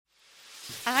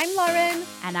I'm Lauren.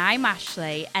 And I'm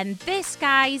Ashley. And this,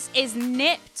 guys, is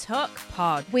Nip Tuck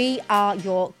Pod. We are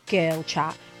your girl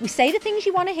chat. We say the things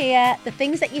you want to hear, the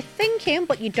things that you're thinking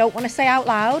but you don't want to say out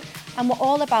loud. And we're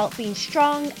all about being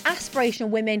strong, aspirational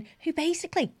women who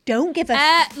basically don't give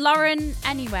a... Lauren,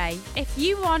 anyway, if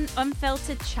you want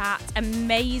unfiltered chat,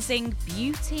 amazing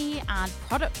beauty and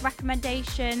product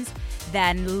recommendations,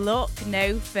 then look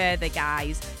no further,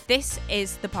 guys. This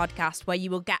is the podcast where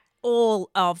you will get all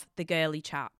of the girly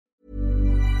chat.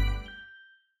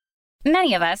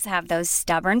 Many of us have those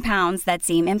stubborn pounds that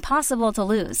seem impossible to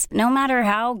lose, no matter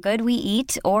how good we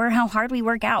eat or how hard we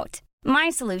work out.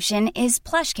 My solution is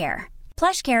PlushCare.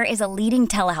 PlushCare is a leading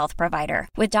telehealth provider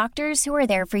with doctors who are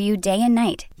there for you day and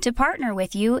night to partner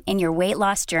with you in your weight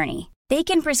loss journey. They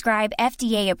can prescribe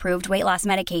FDA-approved weight loss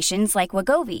medications like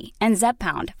Wegovy and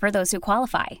Zepbound for those who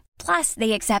qualify. Plus,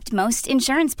 they accept most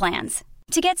insurance plans.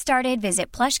 To get started,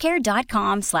 visit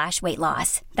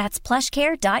plushcare.com/weightloss. That's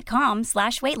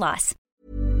plushcare.com/weightloss.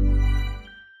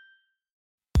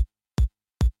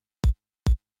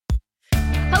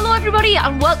 Hello everybody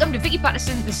and welcome to Vicky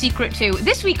Patterson, The Secret To.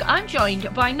 This week I'm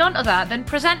joined by none other than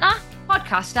presenter,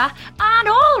 podcaster and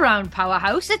all-round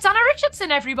powerhouse. It's Anna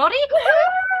Richardson, everybody.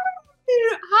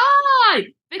 Hi!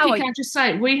 Vicky, How are can I you? just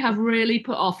say, we have really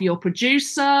put off your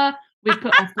producer, we've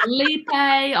put off Felipe,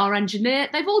 our engineer.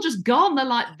 They've all just gone. They're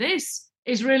like, this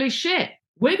is really shit.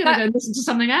 We're going to go listen to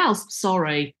something else.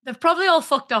 Sorry. They've probably all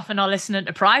fucked off and are listening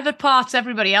to private parts,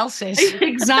 everybody else is.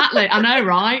 Exactly. I know,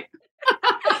 right?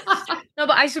 No,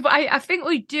 but I think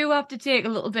we do have to take a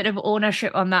little bit of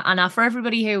ownership on that, Anna, for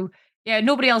everybody who,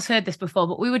 nobody else heard this before,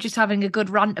 but we were just having a good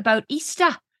rant about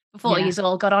Easter before you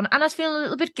all got on. And I was feeling a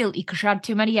little bit guilty because she had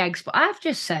too many eggs, but I've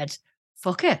just said,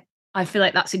 fuck it. I feel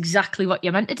like that's exactly what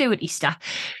you're meant to do at Easter.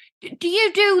 Do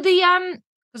you do the,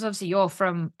 because obviously you're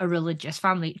from a religious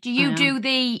family, do you do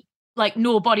the, like,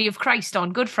 no body of Christ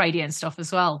on Good Friday and stuff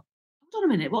as well? Hold on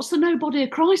a minute. What's the no body of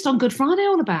Christ on Good Friday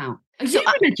all about? Are you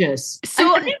religious?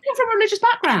 So- Have you come from a religious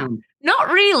background? Not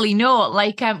really, no.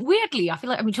 Like, weirdly, I feel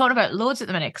like I've been talking about loads at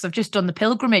the minute because I've just done the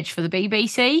pilgrimage for the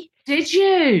BBC. Did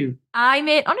you?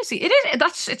 Honestly,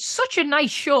 it's such a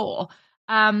nice show.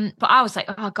 But I was like,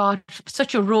 oh God,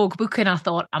 such a rogue booking. I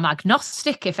thought I'm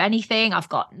agnostic, if anything. I've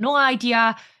got no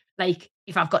idea, like,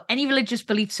 if I've got any religious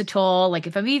beliefs at all, like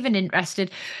if I'm even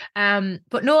interested.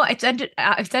 But no, it ended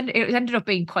up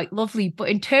being quite lovely. But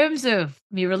in terms of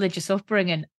my religious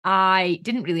upbringing, I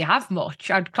didn't really have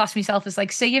much. I'd class myself as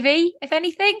like C of E, if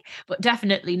anything, but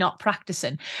definitely not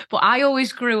practicing. But I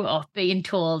always grew up being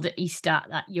told at Easter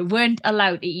that you weren't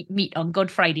allowed to eat meat on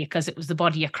Good Friday because it was the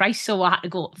body of Christ. So I had to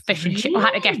go fish and chips. I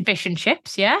had to get fish and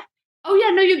chips. Yeah. Oh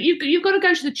yeah, no, you've got to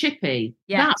go to the chippy.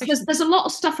 Yeah, there's a lot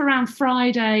of stuff around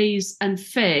Fridays and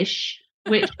fish,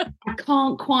 which I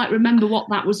can't quite remember what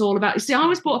that was all about. You see, I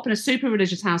was brought up in a super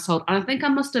religious household, and I think I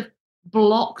must have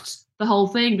blocked the whole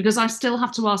thing because I still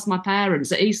have to ask my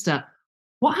parents at Easter,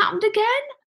 what happened again?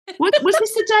 Was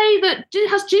this the day that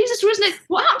has Jesus risen?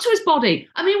 What happened to his body?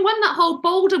 I mean, when that whole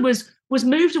boulder was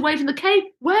moved away from the cave,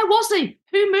 where was he?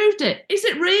 Who moved it? Is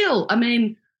it real? I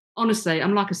mean, honestly,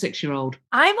 I'm like a 6-year-old.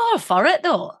 I'm all for it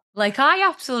though. Like, I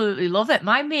absolutely love it.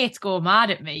 My mates go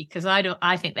mad at me because I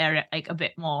think they're like a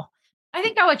bit more. I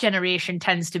think our generation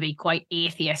tends to be quite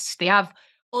atheist. They have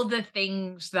other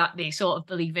things that they sort of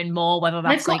believe in more, whether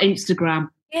that's They've got Instagram.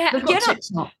 Yeah, They've got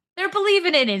TikTok. They're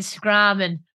believing in Instagram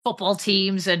and football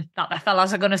teams and that the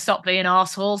fellas are going to stop being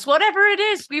arseholes. Whatever it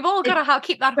is, we've all got to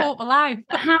keep that hope alive.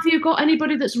 But have you got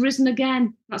anybody that's risen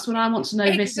again? That's what I want to know,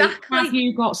 Exactly. Vicky. Have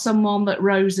you got someone that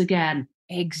rose again?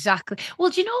 Exactly.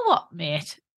 Well, do you know what,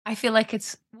 mate? I feel like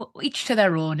it's each to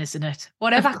their own, isn't it?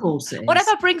 Whatever, Of course it is.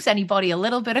 Whatever brings anybody a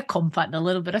little bit of comfort and a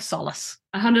little bit of solace.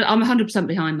 I'm 100%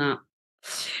 behind that.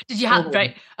 Did you have,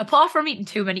 right, apart from eating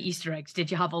too many Easter eggs, did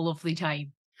you have a lovely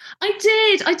time? I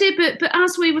did, but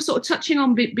as we were sort of touching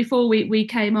on before we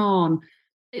came on,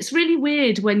 it's really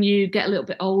weird when you get a little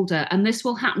bit older, and this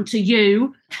will happen to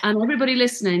you and everybody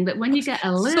listening, that when you get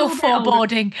a little so bit older,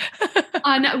 foreboding.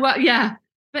 I know, well, yeah.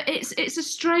 But it's a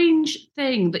strange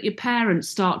thing that your parents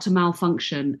start to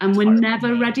malfunction, and we're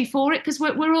never ready for it because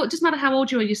we're all, it doesn't matter how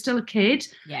old you are, you're still a kid.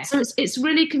 Yeah. So it's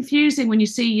really confusing when you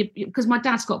see, because my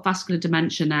dad's got vascular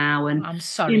dementia now, and I'm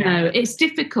sorry. you know, it's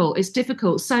difficult. It's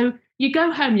difficult. So you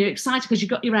go home, you're excited because you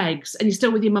got your eggs, and you're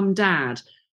still with your mum and dad.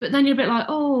 But then you're a bit like,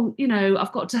 oh, you know,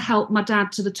 I've got to help my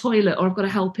dad to the toilet, or I've got to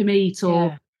help him eat,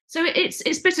 or so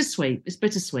it's bittersweet. It's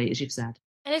bittersweet, as you've said.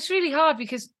 And it's really hard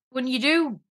because when you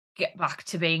do get back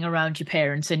to being around your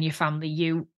parents and your family,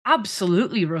 you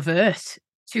absolutely revert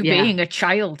to being a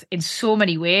child in so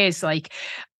many ways. Like,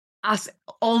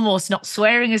 almost not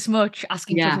swearing as much,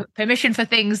 asking for permission for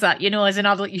things that, as an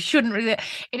adult, you shouldn't really.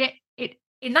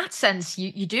 In that sense,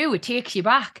 you do. It takes you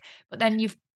back. But then you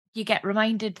get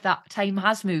reminded that time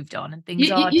has moved on and things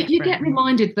are different. You get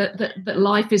reminded that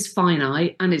life is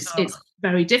finite and it's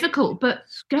very difficult. But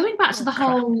going back to the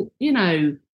whole,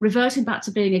 reverting back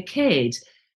to being a kid,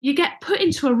 you get put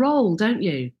into a role, don't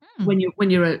you? When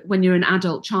you're an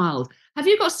adult child. Have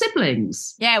you got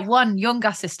siblings? Yeah, one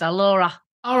younger sister, Laura.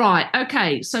 All right.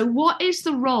 Okay. So what is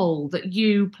the role that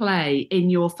you play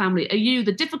in your family? Are you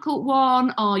the difficult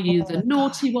one? Are you the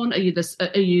naughty one? Are you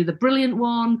the brilliant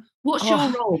one? What's your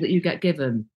role that you get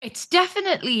given? It's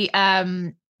definitely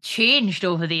changed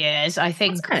over the years. I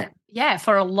think,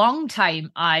 for a long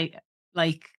time, I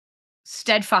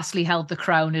steadfastly held the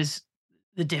crown as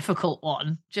the difficult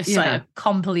one, just like a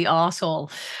complete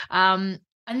arsehole. And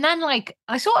then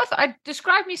I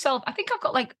describe myself, I think I've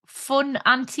got fun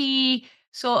auntie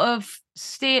sort of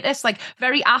status,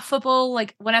 very affable,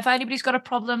 whenever anybody's got a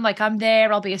problem, I'm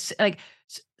there, I'll be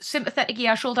sympathetic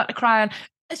ear, shoulder to cry on.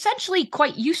 Essentially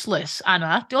quite useless,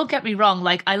 Anna, don't get me wrong,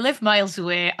 I live miles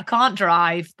away, I can't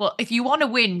drive, but if you want to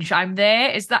whinge, I'm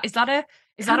there. Is that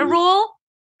a role?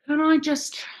 Can I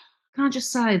just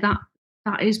say that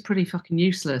is pretty fucking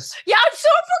useless. Yeah, I'm so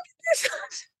fucking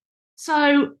useless.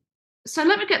 So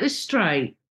let me get this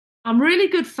straight. I'm really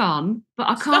good fun, but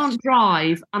I can't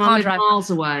drive and I live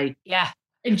miles away. Yeah.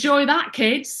 Enjoy that,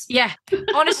 kids. Yeah.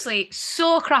 Honestly,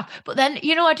 so crap. But then,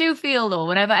 I do feel though,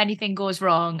 whenever anything goes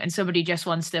wrong and somebody just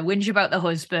wants to whinge about the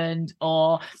husband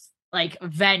or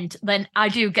vent, then I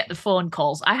do get the phone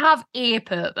calls. I have a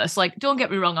purpose. Don't get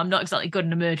me wrong, I'm not exactly good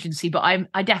in emergency, but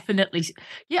I definitely,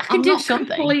 I can do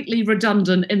something. Completely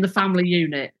redundant in the family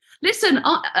unit. Listen,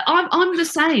 I'm the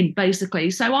same, basically.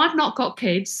 So I've not got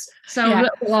kids. So I'm a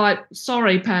little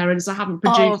sorry, parents, I haven't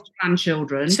produced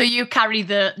grandchildren. So you carry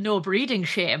the no breeding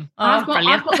shame. I've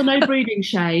got the no breeding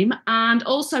shame. And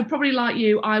also, probably like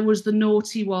you, I was the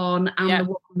naughty one and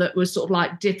the one that was sort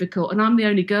of difficult. And I'm the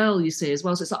only girl, you see, as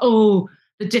well. So it's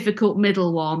the difficult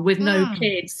middle one with no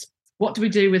kids. What do we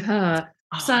do with her?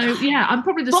 I'm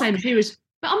probably the same as you.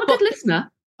 But I'm a good listener.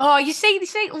 Oh, you say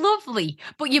lovely,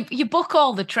 but you book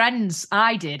all the trends.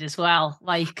 I did as well.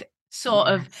 My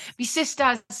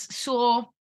sister's so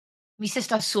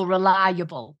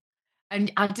reliable,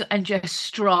 and just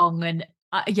strong, and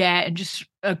and just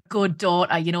a good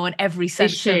daughter, in every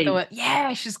sense of the word.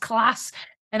 Yeah, she's class,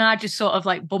 and I just sort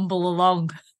of bumble along.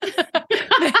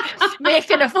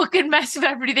 Making a fucking mess of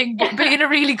everything, but being a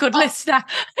really good listener.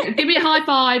 Give me a high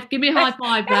five. Give me a high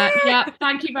five there. Yeah,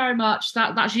 thank you very much.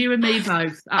 That's you and me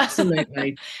both.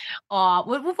 Absolutely.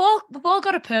 We've all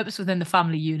got a purpose within the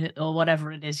family unit or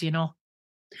whatever it is, I know.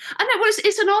 Well,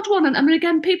 it's an odd one. And I mean,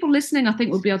 again, people listening, I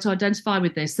think, will be able to identify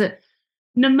with this, that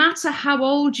no matter how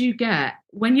old you get,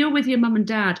 when you're with your mum and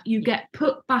dad, you get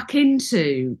put back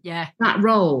into that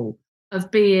role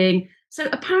of being. So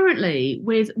apparently,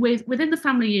 within the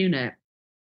family unit,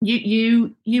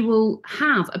 you will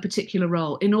have a particular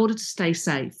role in order to stay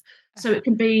safe. So it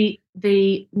can be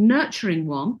the nurturing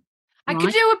one. I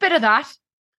could do a bit of that.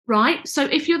 Right. So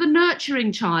if you're the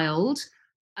nurturing child,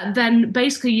 then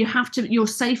basically you're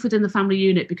safe within the family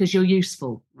unit because you're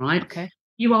useful, right? Okay.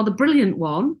 You are the brilliant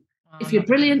one. If you're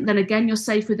brilliant, then again, you're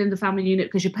safe within the family unit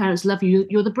because your parents love you.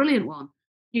 You're the brilliant one.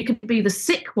 You could be the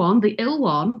sick one, the ill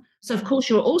one. So, of course,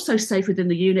 you're also safe within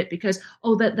the unit because,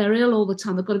 they're ill all the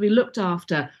time. They've got to be looked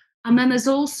after. And then there's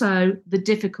also the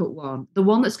difficult one, the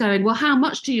one that's going, well, how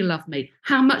much do you love me?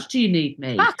 How much do you need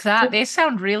me? Fuck that. They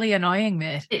sound really annoying,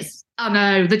 mate. I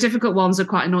know. The difficult ones are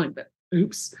quite annoying, but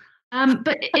oops.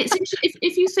 But it's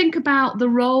if you think about the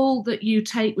role that you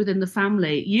take within the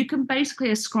family, you can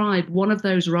basically ascribe one of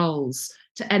those roles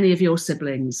to any of your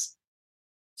siblings.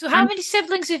 So how many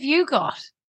siblings have you got?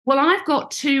 Well, I've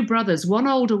got two brothers, one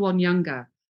older, one younger.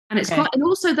 And it's quite, and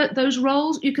also that those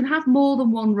roles, you can have more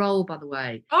than one role, by the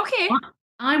way. Okay.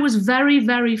 I was very,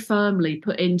 very firmly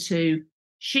put into,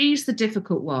 she's the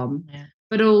difficult one,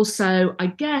 but also, I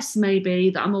guess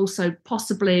maybe that I'm also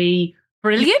possibly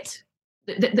brilliant.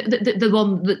 The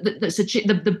one that's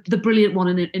the brilliant one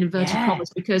in inverted commas,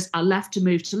 because I left to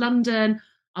move to London.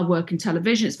 I work in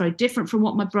television. It's very different from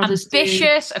what my brothers do.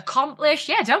 Ambitious, accomplished.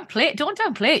 Yeah, don't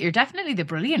downplay it. You're definitely the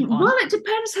brilliant one. Well, it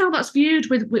depends how that's viewed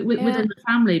within the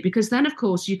family, because then, of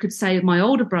course, you could say my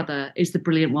older brother is the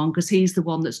brilliant one because he's the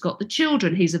one that's got the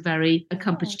children. He's a very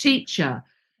accomplished teacher.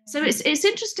 So it's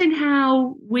interesting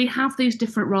how we have these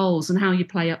different roles and how you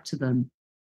play up to them.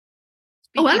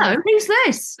 Hello. Who's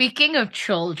this? Speaking of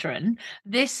children,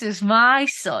 this is my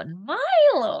son,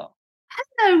 Milo.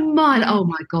 Hello, Milo. Oh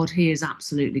my God, he is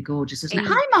absolutely gorgeous, isn't he?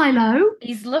 Hi, Milo.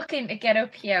 He's looking to get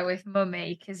up here with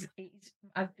Mummy because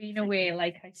I've been away,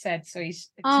 like I said, so it's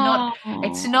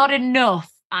not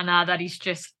enough, Anna, that he's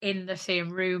just in the same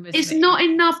room as It's me. not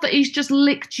enough that he's just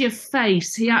licked your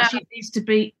face. He actually needs to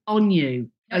be on you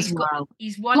as well.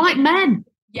 He's like men.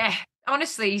 Yeah,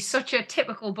 honestly, he's such a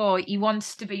typical boy. He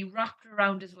wants to be wrapped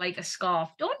around us like a scarf,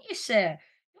 don't you, sir?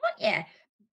 Don't you?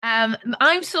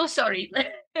 I'm so sorry.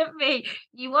 Me,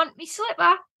 you want me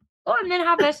slipper? Go on then,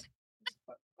 have it.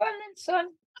 Go on then, son.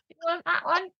 You want that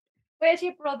one? Where's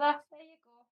your brother? There you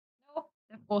go. No,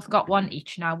 they've both got one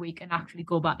each now. We can actually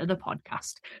go back to the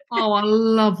podcast. Oh, I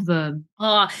love them.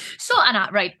 So Anna,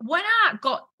 right, when I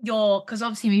got because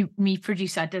obviously me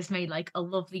producer does me like a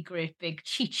lovely, great big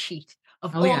cheat sheet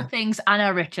of all things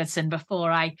Anna Richardson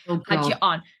before I had you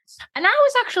on. And I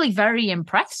was actually very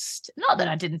impressed. Not that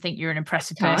I didn't think you're an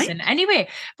impressive person anyway,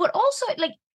 but also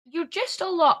like you're just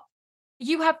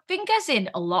you have fingers in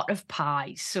a lot of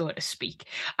pies, so to speak.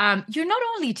 You're not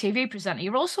only a TV presenter,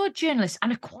 you're also a journalist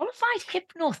and a qualified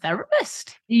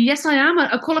hypnotherapist. Yes, I am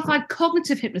a qualified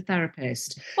cognitive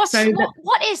hypnotherapist.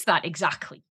 What is that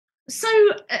exactly? So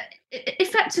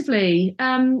effectively,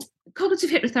 cognitive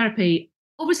hypnotherapy,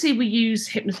 obviously we use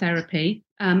hypnotherapy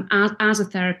as a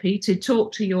therapy to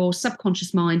talk to your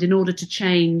subconscious mind in order to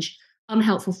change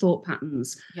unhelpful thought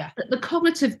patterns. Yeah. The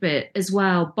cognitive bit as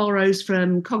well borrows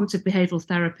from cognitive behavioral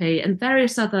therapy and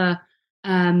various other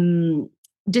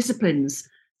disciplines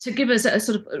to give us a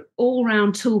sort of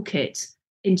all-round toolkit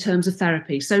in terms of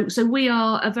therapy. So we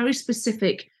are a very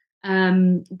specific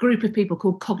group of people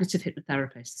called cognitive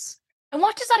hypnotherapists. And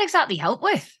what does that exactly help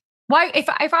with? Why, if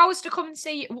I was to come and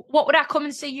see you, what would I come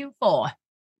and see you for?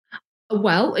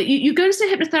 Well, you go to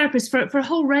see a hypnotherapist for a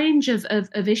whole range of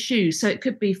issues. So it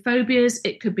could be phobias,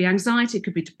 it could be anxiety, it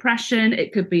could be depression,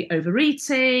 it could be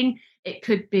overeating, it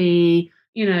could be,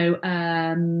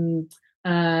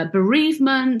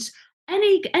 bereavement,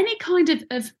 any kind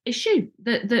of issue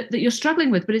that you're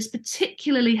struggling with. But it's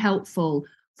particularly helpful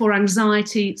for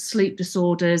anxiety, sleep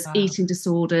disorders, eating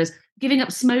disorders, giving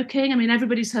up smoking. I mean,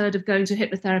 everybody's heard of going to a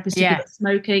hypnotherapist to give up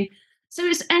smoking. So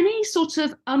it's any sort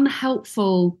of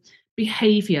unhelpful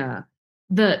behavior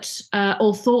that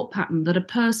or thought pattern that a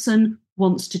person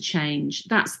wants to change.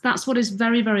 That's what is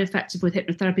very, very effective with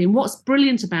hypnotherapy. And what's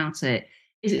brilliant about it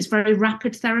is it's very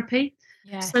rapid therapy.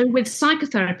 Yeah. So with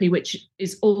psychotherapy, which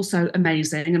is also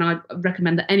amazing, and I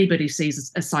recommend that anybody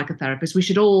sees a psychotherapist, we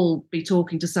should all be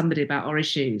talking to somebody about our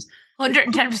issues.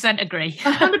 110% agree.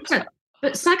 100%.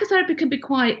 But psychotherapy can be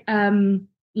quite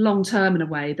long-term in a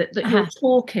way that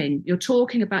you're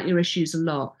talking about your issues a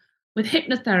lot. With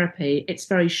hypnotherapy, it's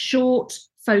very short,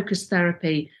 focused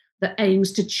therapy that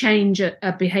aims to change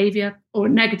a behavior or a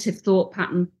negative thought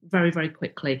pattern very, very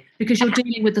quickly because you're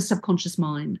dealing with the subconscious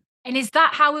mind. And is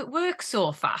that how it works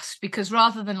so fast? Because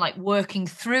rather than like working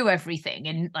through everything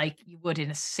and like you would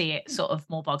in a sort of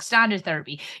more bog standard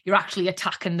therapy, you're actually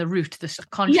attacking the root, the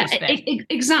subconscious bit.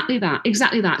 Exactly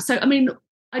that. So, I mean,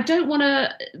 I don't want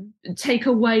to take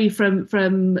away from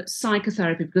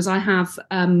psychotherapy because I have...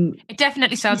 it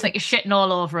definitely sounds like you're shitting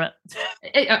all over it.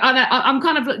 I'm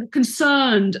kind of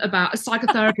concerned about a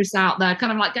psychotherapist out there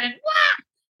kind of like going, wah!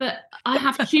 But I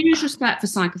have huge respect for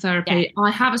psychotherapy. Yeah.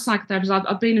 I have a psychotherapist.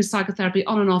 I've been in psychotherapy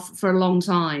on and off for a long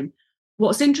time.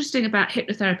 What's interesting about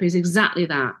hypnotherapy is exactly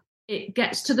that. It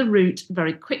gets to the root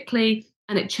very quickly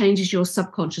and it changes your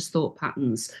subconscious thought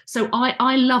patterns. So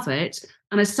I love it.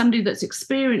 And as somebody that's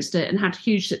experienced it and had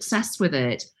huge success with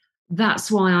it, that's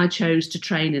why I chose to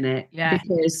train in it. Yeah.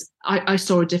 Because I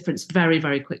saw a difference very,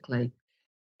 very quickly.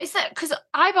 Is that because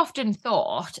I've often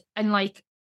thought, and like,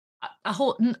 I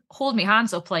hold my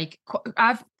hands up, like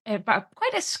I've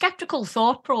quite a skeptical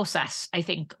thought process, I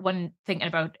think, when thinking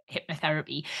about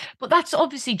hypnotherapy. But that's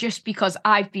obviously just because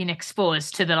I've been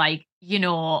exposed to the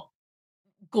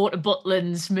go to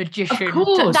Butlin's magician,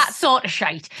 that sort of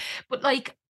shite. But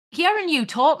like hearing you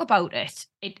talk about it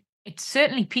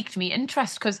certainly piqued me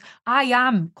interest because I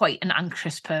am quite an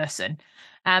anxious person,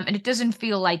 and it doesn't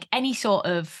feel like any sort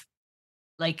of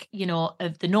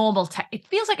of the normal it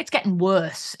feels like it's getting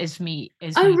worse Really?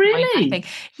 Point, I think.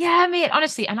 Yeah, mate,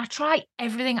 honestly. And I try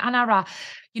everything. And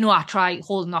I try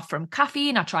holding off from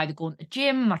caffeine. I try the going to the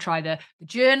gym. I try the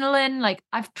journaling. Like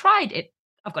I've tried it.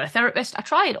 I've got a therapist. I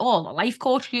try it all. A life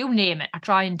coach, you name it. I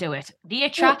try and do it.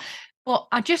 Nature. But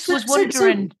I just was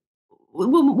wondering.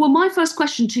 Well, my first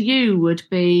question to you would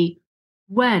be,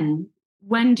 when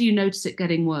do you notice it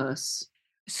getting worse?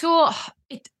 So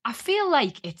I feel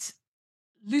like it's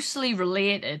loosely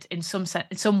related in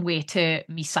some way to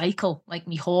me cycle, like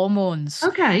me hormones.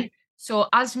 Okay. So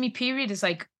as my period is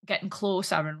like getting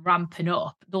closer and ramping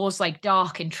up, those like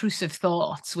dark, intrusive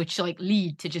thoughts, which like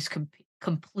lead to just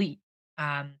complete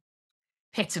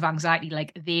pits of anxiety,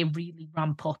 like they really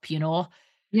ramp up,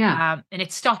 Yeah. And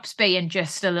it stops being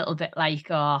just a little bit like,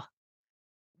 oh,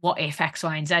 what if X,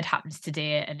 Y, and Z happens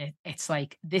today? And it's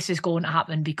like, this is going to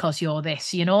happen because you're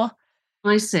this,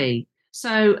 I see.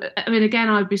 So, I mean, again,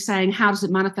 I'd be saying, how does it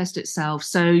manifest itself?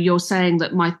 So you're saying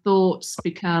that my thoughts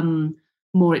become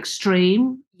more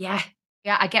extreme? Yeah.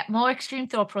 Yeah. I get more extreme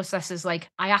thought processes. Like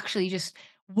I actually just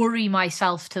worry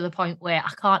myself to the point where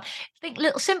I can't think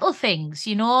little simple things,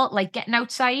 like getting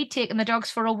outside, taking the dogs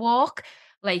for a walk.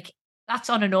 Like that's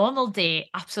on a normal day,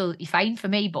 absolutely fine for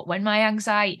me. But when my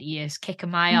anxiety is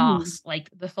kicking my ass, like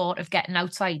the thought of getting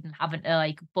outside and having to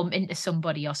like bump into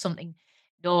somebody or something,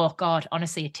 oh God,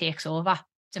 honestly, it takes over.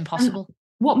 It's And impossible.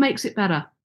 what makes it better?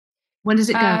 When does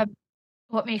it go?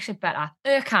 What makes it better?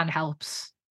 Urcan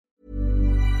helps.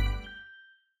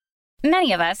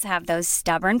 Many of us have those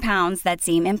stubborn pounds that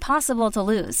seem impossible to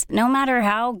lose, no matter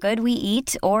how good we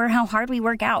eat or how hard we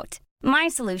work out. My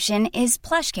solution is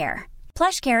PlushCare.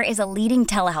 PlushCare is a leading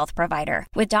telehealth provider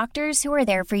with doctors who are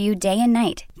there for you day and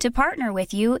night to partner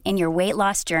with you in your weight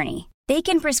loss journey. They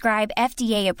can prescribe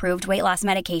FDA-approved weight loss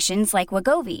medications like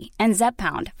Wegovy and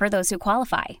Zepbound for those who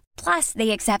qualify. Plus,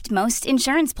 they accept most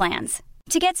insurance plans.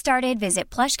 To get started, visit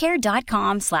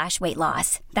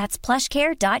plushcare.com/weightloss. That's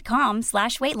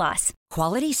plushcare.com/weightloss.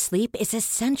 Quality sleep is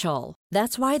essential.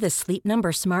 That's why the Sleep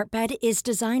Number Smart Bed is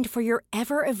designed for your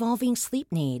ever-evolving sleep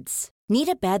needs. Need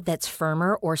a bed that's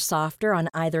firmer or softer on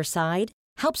either side?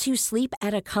 Helps you sleep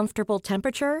at a comfortable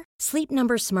temperature? Sleep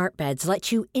Number Smart Beds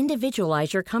let you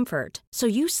individualize your comfort so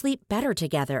you sleep better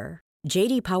together.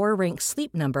 J.D. Power ranks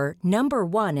Sleep Number number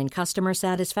 1 in customer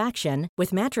satisfaction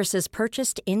with mattresses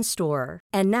purchased in-store.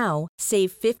 And now,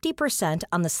 save 50%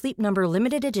 on the Sleep Number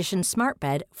Limited Edition Smart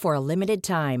Bed for a limited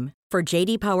time. For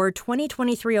J.D. Power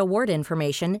 2023 award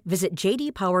information, visit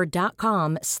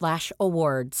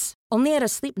jdpower.com/awards. Only at a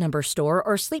Sleep Number store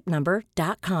or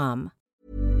sleepnumber.com.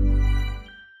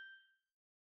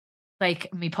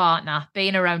 Like my partner,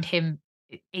 being around him,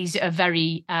 he's a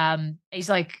very he's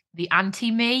like the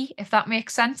anti-me, if that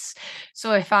makes sense.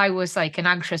 So if I was like an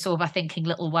anxious, overthinking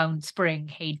little wound spring,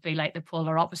 he'd be like the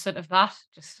polar opposite of that.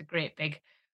 Just a great big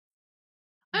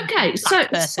Okay, so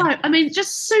I mean,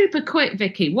 just super quick,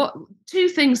 Vicky. What two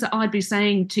things that I'd be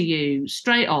saying to you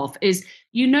straight off is,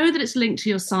 that it's linked to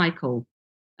your cycle.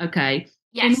 Okay.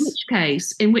 Yes.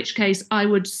 In which case, I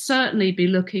would certainly be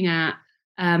looking at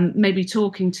maybe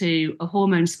talking to a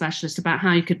hormone specialist about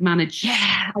how you could manage.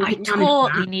 Yeah, I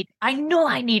totally need. I know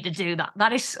I need to do that.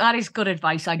 That is good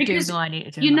advice. I do know I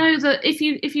need to do. You know that if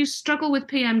you struggle with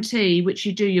PMT, which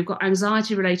you do, you've got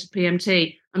anxiety related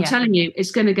PMT. I'm telling you,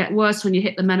 it's going to get worse when you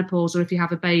hit the menopause or if you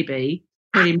have a baby.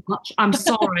 Pretty much. I'm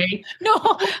sorry.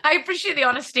 No, I appreciate the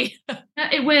honesty.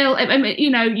 It will. I mean,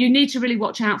 you need to really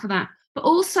watch out for that. But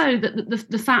also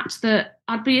the fact that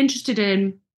I'd be interested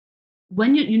in,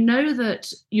 when you know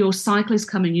that your cycle is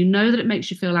coming, that it makes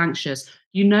you feel anxious,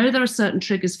 there are certain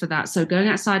triggers for that. So going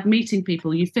outside, meeting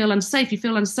people, you feel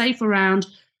unsafe around,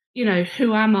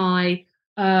 who am I?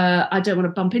 I don't want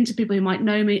to bump into people who might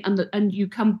know me, and you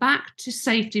come back to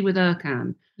safety with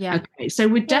Urcan. Yeah. Okay. So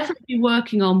we're definitely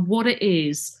working on what it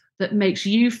is that makes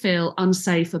you feel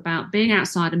unsafe about being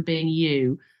outside and being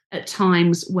you at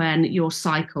times when your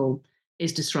cycle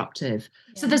is disruptive.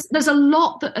 Yeah. So there's a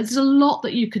lot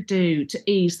that you could do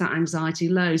to ease that anxiety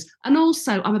lows. And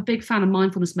also, I'm a big fan of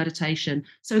mindfulness meditation.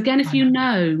 So again, if you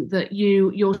know that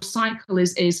your cycle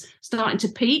is starting to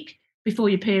peak before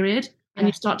your period, and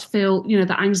you start to feel,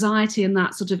 that anxiety and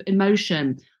that sort of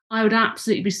emotion, I would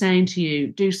absolutely be saying to you,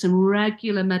 do some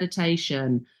regular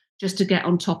meditation just to get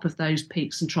on top of those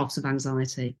peaks and troughs of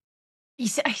anxiety.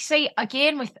 I say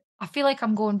again I feel like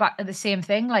I'm going back to the same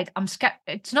thing. Like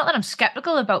it's not that I'm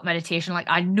skeptical about meditation. Like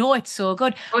I know it's so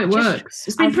good. Oh, it works.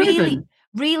 It's been proven. Really,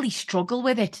 really struggle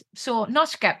with it. So not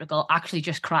skeptical, actually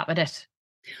just crap at it.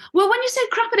 Well, when you say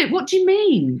crap at it, what do you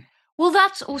mean? Well,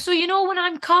 that's also, when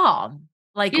I'm calm,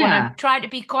 like when I try to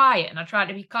be quiet and I try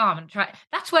to be calm and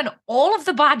that's when all of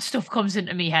the bad stuff comes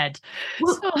into my head.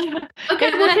 Well,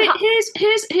 okay, well,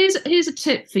 here's a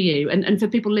tip for you and for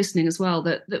people listening as well,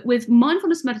 that with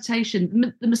mindfulness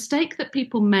meditation, the mistake that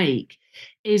people make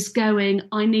is going,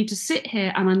 I need to sit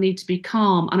here and I need to be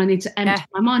calm and I need to empty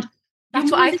my mind.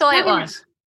 That's what I thought it was.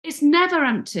 It's never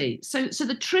empty. So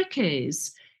the trick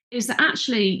is that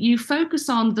actually you focus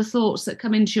on the thoughts that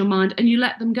come into your mind and you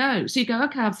let them go. So you go,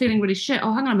 okay, I'm feeling really shit.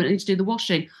 Oh, hang on a minute, I need to do the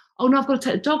washing. Oh no, I've got to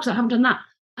take the dogs. I haven't done that.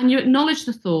 And you acknowledge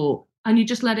the thought and you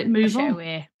just let it move on.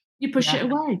 Away. You push it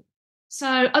away.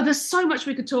 So there's so much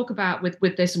we could talk about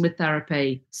with this and with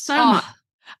therapy. So much.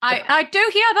 I do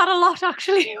hear that a lot,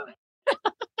 actually.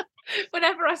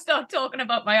 Whenever I start talking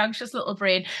about my anxious little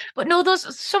brain. But no,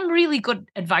 there's some really good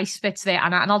advice bits there,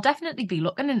 Anna, and I'll definitely be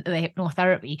looking into the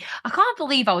hypnotherapy. I can't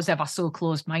believe I was ever so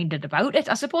closed-minded about it.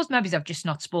 I suppose maybe I've just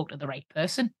not spoke to the right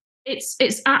person.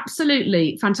 It's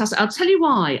absolutely fantastic. I'll tell you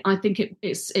why I think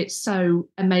it's so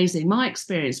amazing. My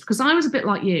experience, because I was a bit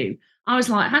like you. I was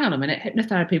like, hang on a minute,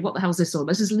 hypnotherapy, what the hell's this all?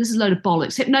 This is a load of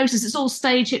bollocks. Hypnosis, it's all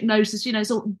stage hypnosis,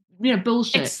 it's all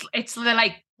bullshit. It's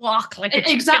like walk like a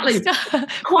exactly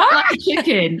quite like a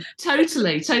chicken.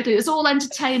 Totally. It's all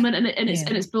entertainment and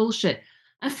it's bullshit.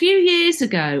 A few years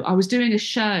ago, I was doing a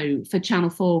show for Channel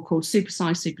 4 called Super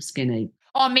Size Super Skinny.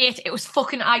 Oh mate, it was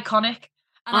fucking iconic.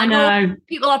 And I know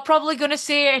people are probably going to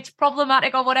say it's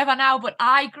problematic or whatever now, but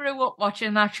I grew up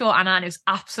watching that show and it was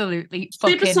absolutely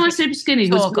Super Size Super Skinny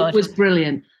was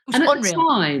brilliant. And at the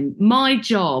time, my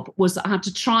job was that I had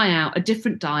to try out a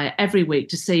different diet every week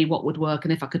to see what would work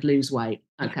and if I could lose weight.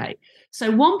 Okay. So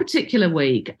one particular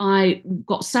week, I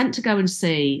got sent to go and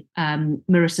see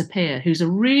Marissa Peer, who's a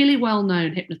really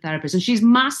well-known hypnotherapist, and she's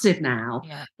massive now.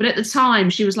 Yeah. But at the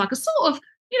time, she was like a sort of,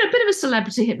 bit of a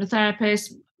celebrity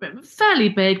hypnotherapist, fairly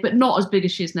big, but not as big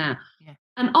as she is now. Yeah.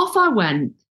 And off I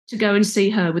went to go and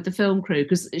see her with the film crew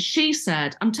because she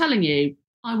said, I'm telling you,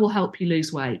 I will help you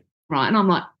lose weight. Right. And I'm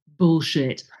like,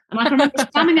 bullshit. And I can remember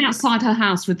standing outside her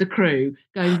house with the crew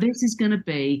going, this is going to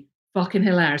be fucking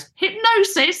hilarious.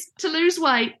 Hypnosis to lose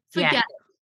weight. Forget it.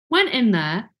 Went in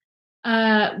there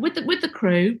with the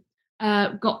crew,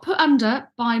 got put under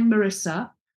by Marissa.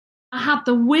 I had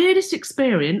the weirdest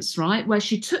experience, right, where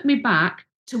she took me back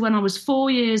to when I was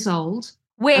 4 years old.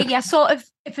 Where your sort of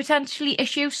potentially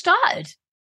issue started.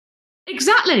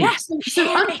 Exactly. Yes.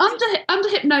 So under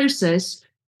hypnosis,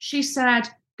 she said,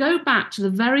 go back to the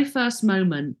very first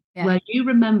moment where you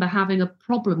remember having a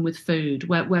problem with food,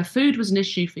 where food was an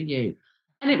issue for you.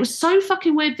 And it was so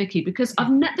fucking weird, Vicky, because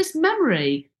this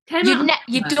memory came out.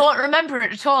 You don't remember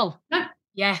it at all? No.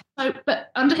 Yeah. So, but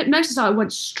under hypnosis, I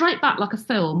went straight back like a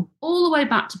film, all the way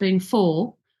back to being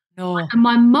 4. No. And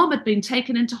my mum had been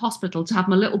taken into hospital to have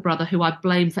my little brother, who I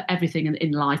blame for everything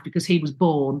in life because he was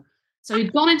born. So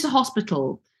he'd gone into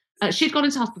hospital. She'd gone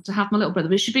into hospital to have my little brother,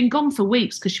 but she'd been gone for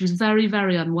weeks because she was very,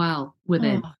 very unwell with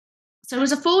him. So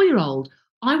as a 4-year-old,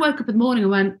 I woke up in the morning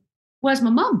and went, where's my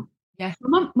mum? Yeah.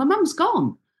 My mum's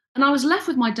gone. And I was left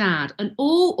with my dad. And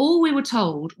all we were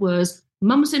told was,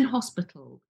 mum's in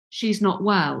hospital. She's not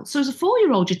well. So as a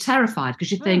 4-year-old, you're terrified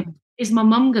because you think, is my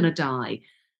mum going to die?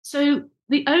 So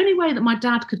the only way that my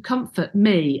dad could comfort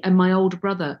me and my older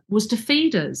brother was to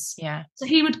feed us. Yeah. So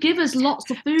he would give us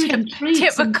lots of food and treats.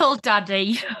 Typical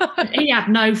daddy. He had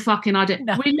no fucking idea.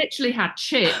 No. We literally had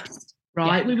chips,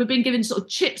 right? Yeah. We were being given sort of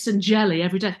chips and jelly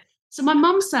every day. So my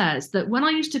mum says that when I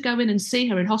used to go in and see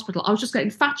her in hospital, I was just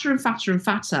getting fatter and fatter and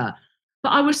fatter. But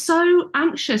I was so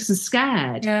anxious and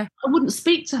scared, I wouldn't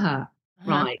speak to her,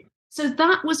 right? So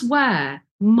that was where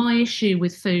my issue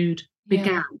with food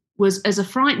began, was as a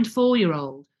frightened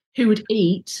 4-year-old who would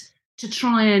eat to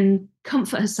try and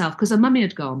comfort herself because her mummy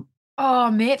had gone.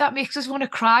 Oh, mate, that makes us want to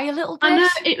cry a little bit.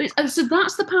 I know. So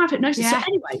that's the power of hypnosis. Yeah. So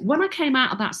anyway, when I came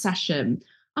out of that session,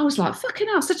 I was like, fucking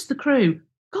hell, I said to the crew,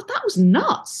 God, that was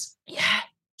nuts. Yeah.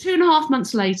 2.5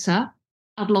 months later,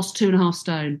 I'd lost 2.5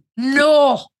 stone.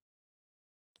 No.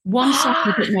 One session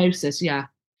of hypnosis, yeah.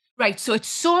 Right, so it's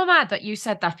so mad that you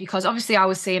said that because obviously I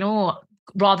was saying,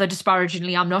 rather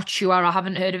disparagingly, I'm not sure, I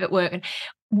haven't heard of it working.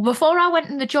 Before I went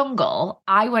in the jungle,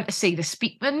 I went to see the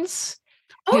Speakmans.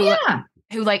 Who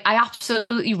I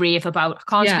absolutely rave about. I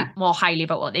can't speak more highly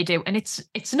about what they do. And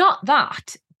it's not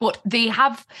that, but they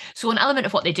have, so an element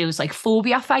of what they do is like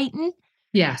phobia fighting.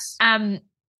 Yes.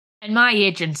 And my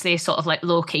agents, they sort of like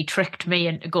low-key tricked me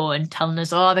into going, telling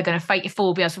us, they're going to fight your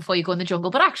phobias before you go in the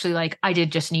jungle. But actually, I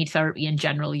did just need therapy in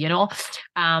general,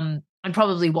 and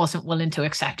probably wasn't willing to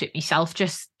accept it myself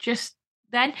just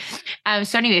then.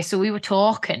 So anyway, so we were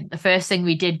talking. The first thing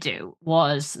we did do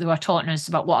was they were talking to us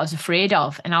about what I was afraid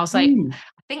of. And I was like,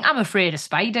 I think I'm afraid of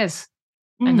spiders.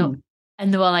 And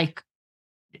they were like,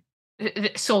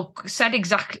 so said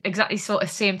exactly sort of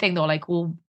same thing. They were like,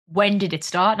 well, when did it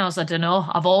start? And I was like, I don't know.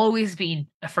 I've always been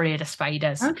afraid of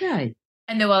spiders. Okay.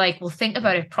 And they were like, well, think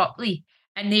about it properly.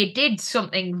 And they did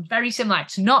something very similar.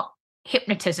 It's not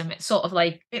hypnotism. It's sort of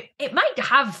like, it might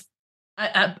have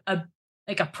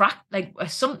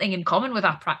something in common with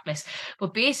our practice,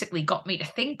 but basically got me to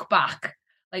think back,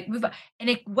 and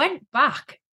it went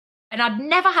back And I'd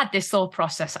never had this thought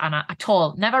process, Anna, at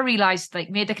all. Never realised, like,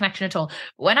 made the connection at all.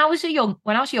 But when I was little,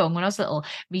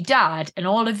 my dad and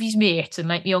all of his mates and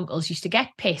like my uncles used to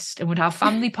get pissed and would have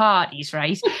family parties,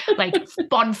 right? Like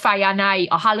bonfire night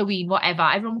or Halloween, whatever.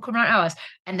 Everyone would come around ours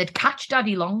and they'd catch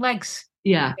Daddy Longlegs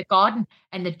in the garden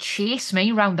and they'd chase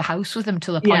me around the house with them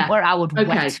to the point where I would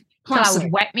wet. Till I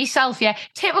would wet myself. Yeah,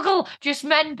 typical, just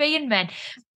men being men.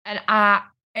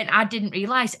 And I didn't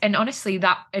realise, and honestly,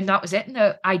 that was it. And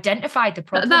I identified the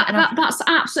problem. That's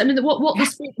absolutely. I mean, what the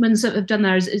Speakmans have done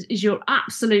there is you're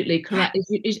absolutely correct.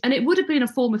 And it would have been a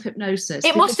form of hypnosis.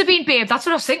 It must have been, babe. That's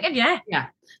what I was thinking. Yeah. Yeah.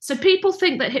 So people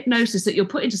think that hypnosis, that you're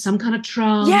put into some kind of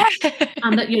trance,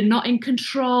 and that you're not in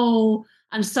control,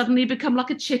 and suddenly you become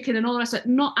like a chicken and all the rest of it.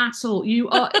 Not at all. You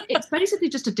are. It's basically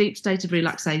just a deep state of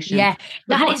relaxation. Yeah,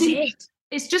 that is it.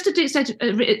 It's just a deep state.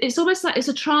 It's almost like it's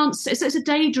a trance. It's a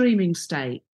daydreaming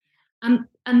state, and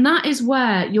that is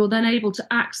where you're then able to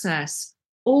access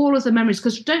all of the memories.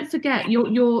 Because don't forget,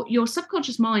 your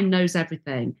subconscious mind knows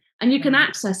everything, and you can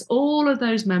access all of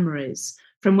those memories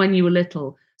from when you were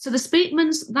little. So the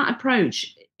Speakmans, that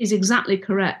approach is exactly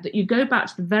correct. That you go back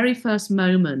to the very first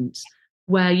moment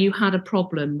where you had a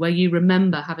problem, where you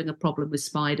remember having a problem with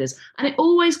spiders, and it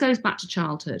always goes back to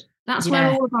childhood. That's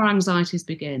where all of our anxieties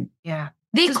begin. Yeah.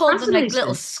 They call them like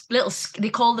little. They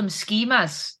call them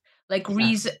schemas, like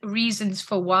reasons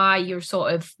for why you're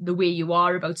sort of the way you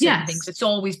are about certain things. It's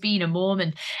always been a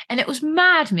moment, and it was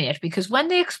mad, mate, because when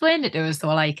they explained it to us, they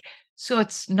were like, "So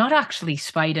it's not actually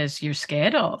spiders you're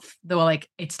scared of." They were like,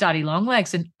 "It's Daddy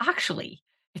Longlegs," and actually,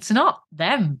 it's not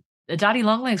them. The Daddy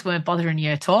Longlegs weren't bothering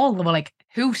you at all. They were like,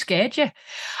 "Who scared you?"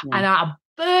 And I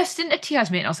burst into tears,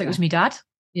 mate. And I was like, "It was my dad."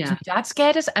 Yeah. My dad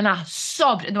scared us, and I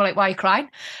sobbed, and they were like, "Why are you crying?"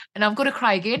 And I'm going to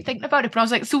cry again thinking about it. But I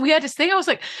was like, it's the weirdest thing. I was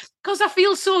like, because I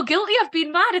feel so guilty. I've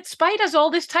been mad at spiders all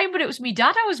this time, but it was me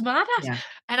dad I was mad at. Yeah.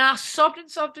 And I sobbed and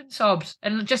sobbed and sobbed.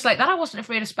 And just like that, I wasn't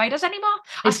afraid of spiders anymore.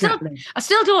 Exactly. I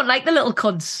still don't like the little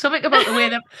cunts. Something about the way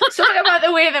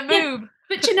they move.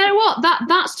 But you know what?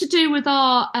 That's to do with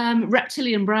our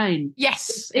reptilian brain.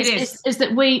 Yes, it is. Is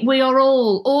that we are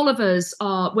all of us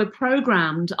we're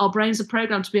programmed. Our brains are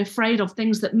programmed to be afraid of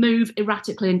things that move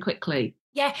erratically and quickly.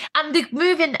 Yeah, and the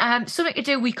moving something to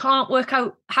do. We can't work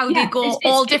out how they go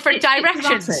all different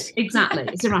directions. It's exactly,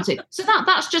 it's erratic. So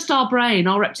that's just our brain.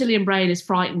 Our reptilian brain is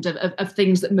frightened of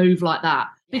things that move like that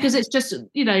because it's just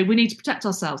we need to protect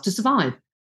ourselves to survive.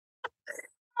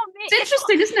 It's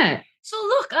interesting, isn't it? So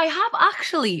look, I have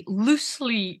actually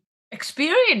loosely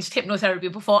experienced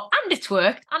hypnotherapy before and it's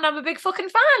worked and I'm a big fucking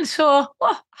fan. So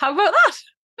how about that?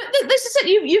 But this is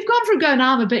it. You've gone from going,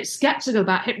 I'm a bit sceptical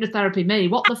about hypnotherapy, me.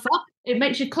 What the fuck? It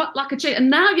makes you cluck like a chick.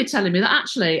 And now you're telling me that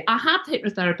actually I had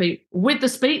hypnotherapy with the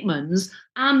Speakmans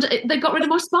and they got rid of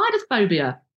my spider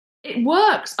phobia. It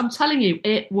works. I'm telling you,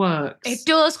 it works. It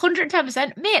does,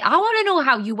 110%. Mate, I want to know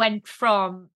how you went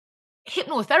from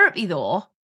hypnotherapy, though,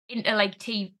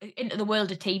 into into the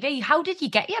world of TV. How did you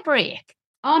get your break?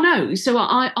 Oh no, so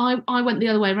I went the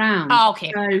other way around. Oh,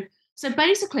 okay. So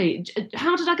basically,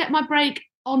 how did I get my break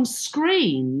on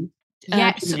screen?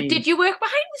 Yeah. So did you work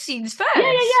behind the scenes first?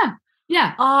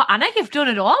 Yeah. Oh, Anna, you've done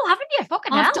it all, haven't you?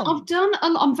 Fucking hell. I've done.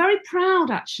 I'm very proud,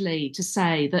 actually, to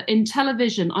say that in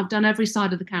television, I've done every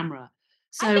side of the camera.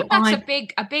 So I think that's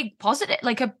a big positive.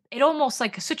 It almost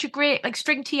like such a great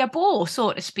string to your bow,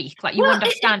 so to speak. Like you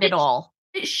understand it all.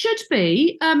 It should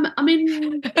be. I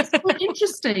mean, it's quite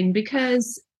interesting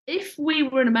because if we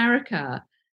were in America,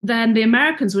 then the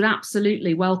Americans would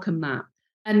absolutely welcome that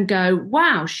and go,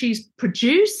 wow, she's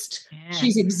produced,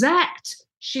 she's exec,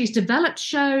 she's developed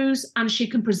shows, and she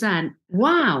can present.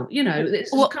 Wow,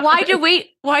 why do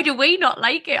we not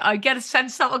like it? I get a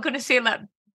sense that we're going to say that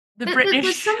the British.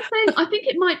 There's something. I think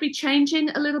it might be changing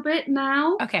a little bit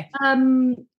now. Okay.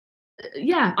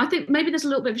 I think maybe there's a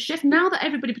little bit of a shift now that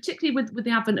everybody, particularly with the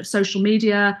advent of social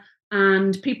media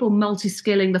and people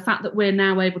multi-skilling, the fact that we're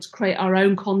now able to create our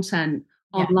own content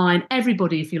online,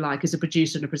 everybody, if you like, is a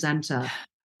producer and a presenter.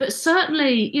 But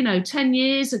certainly, 10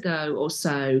 years ago or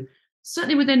so,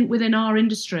 certainly within our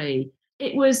industry,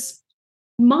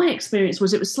 my experience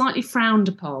was it was slightly frowned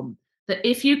upon that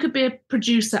if you could be a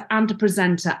producer and a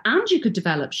presenter and you could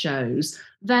develop shows,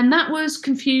 then that was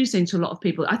confusing to a lot of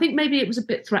people. I think maybe it was a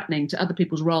bit threatening to other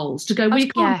people's roles to go, we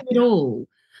can't do it all.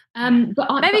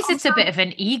 Maybe it's a bit of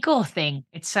an ego thing.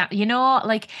 It's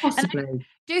possibly.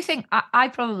 do think I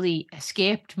probably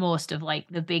escaped most of like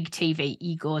the big TV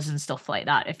egos and stuff like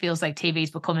that. It feels like TV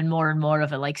is becoming more and more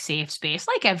of a like safe space,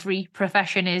 like every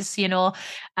profession is, you know.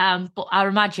 But I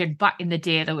imagine back in the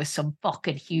day there was some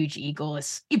fucking huge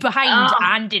egos behind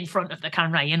and in front of the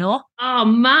camera, you know. Oh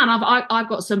man, I've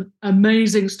got some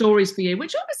amazing stories for you,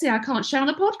 which obviously I can't share on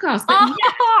the podcast.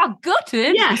 But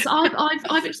gutted. Yes,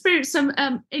 I've experienced some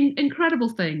incredible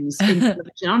things in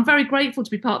television. I'm very grateful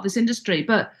to be part of this industry,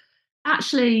 but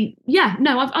actually,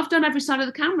 I've done every side of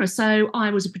the camera. So I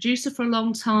was a producer for a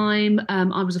long time.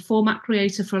 I was a format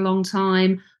creator for a long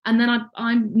time, and then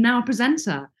I'm now a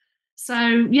presenter.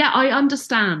 So yeah, I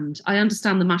understand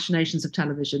the machinations of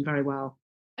television very well.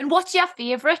 And what's your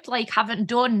favourite? Like, having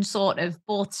done sort of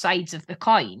both sides of the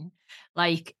coin,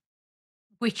 like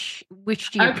which do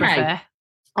you prefer?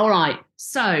 All right.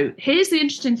 So here's the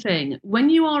interesting thing: when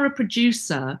you are a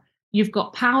producer, you've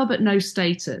got power but no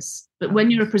status. But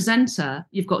when you're a presenter,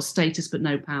 you've got status but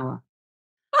no power.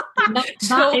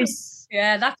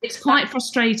 It's quite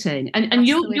frustrating, and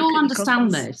you'll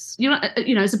understand this. You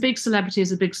know, as a big celebrity,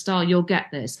 as a big star, you'll get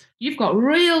this. You've got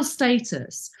real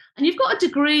status, and you've got a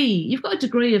degree. You've got a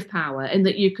degree of power in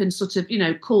that you can sort of, you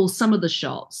know, call some of the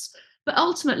shots. But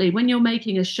ultimately, when you're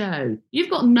making a show,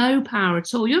 you've got no power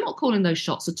at all. You're not calling those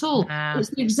shots at all. Nah. It's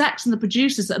the execs and the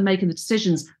producers that are making the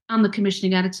decisions, and the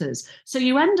commissioning editors. So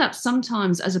you end up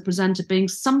sometimes as a presenter being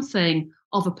something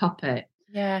of a puppet.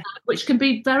 Yeah, which can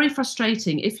be very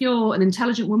frustrating. If you're an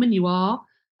intelligent woman, you are.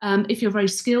 If you're very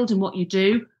skilled in what you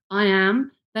do, I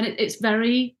am. Then it's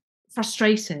very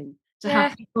frustrating to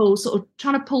have people sort of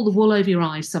trying to pull the wool over your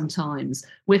eyes sometimes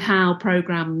with how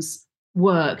programs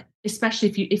work, especially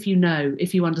if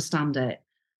you understand it.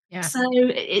 Yeah. So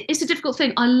it's a difficult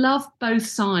thing. I love both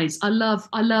sides. I love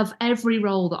every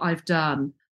role that I've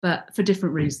done, but for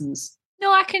different reasons.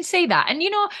 No, I can see that. And,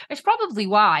 you know, it's probably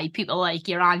why people like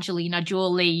your Angelina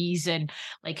Jolie's and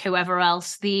like whoever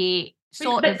else, they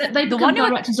become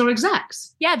directors or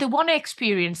execs. Yeah, they want to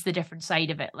experience the different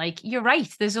side of it. Like, you're right.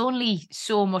 There's only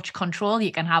so much control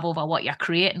you can have over what you're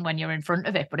creating when you're in front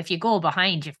of it. But if you go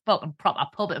behind, you're fucking proper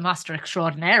puppet master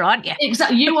extraordinaire, aren't you?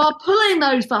 Exactly. You are pulling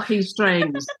those fucking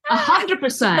strings.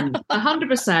 100%.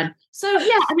 100%. So,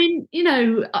 yeah, I mean, you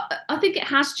know, I think it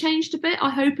has changed a bit. I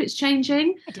hope it's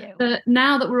changing. I do. But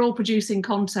now that we're all producing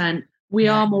content, we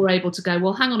are more able to go,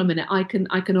 well, hang on a minute, I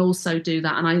can also do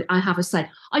that. And I have a say.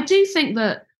 I do think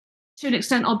that to an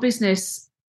extent our business,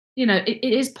 you know, it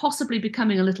is possibly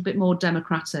becoming a little bit more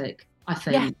democratic, I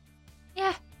think.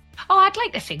 Yeah. Oh, I'd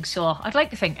like to think so. I'd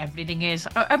like to think everything is.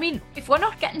 I mean, if we're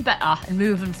not getting better and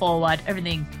moving forward,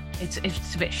 everything, it's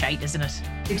a bit shite, isn't it?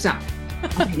 Exactly. I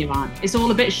think you're right. It's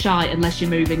all a bit shy unless you're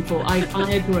moving forward. I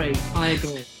agree.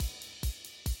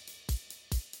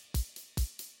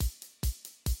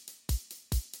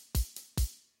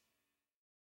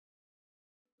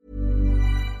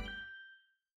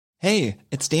 Hey,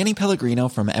 it's Danny Pellegrino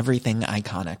from Everything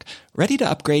Iconic. Ready to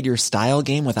upgrade your style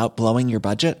game without blowing your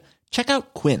budget? Check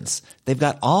out Quince. They've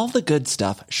got all the good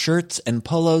stuff, shirts and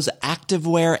polos,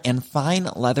 activewear, and fine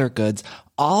leather goods,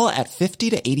 all at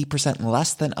 50 to 80%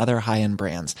 less than other high-end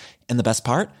brands. And the best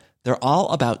part? They're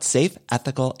all about safe,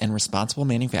 ethical, and responsible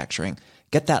manufacturing.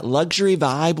 Get that luxury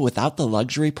vibe without the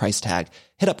luxury price tag.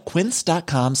 Hit up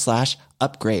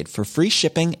quince.com/upgrade for free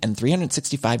shipping and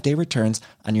 365-day returns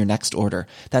on your next order.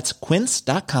 That's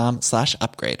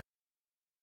quince.com/upgrade.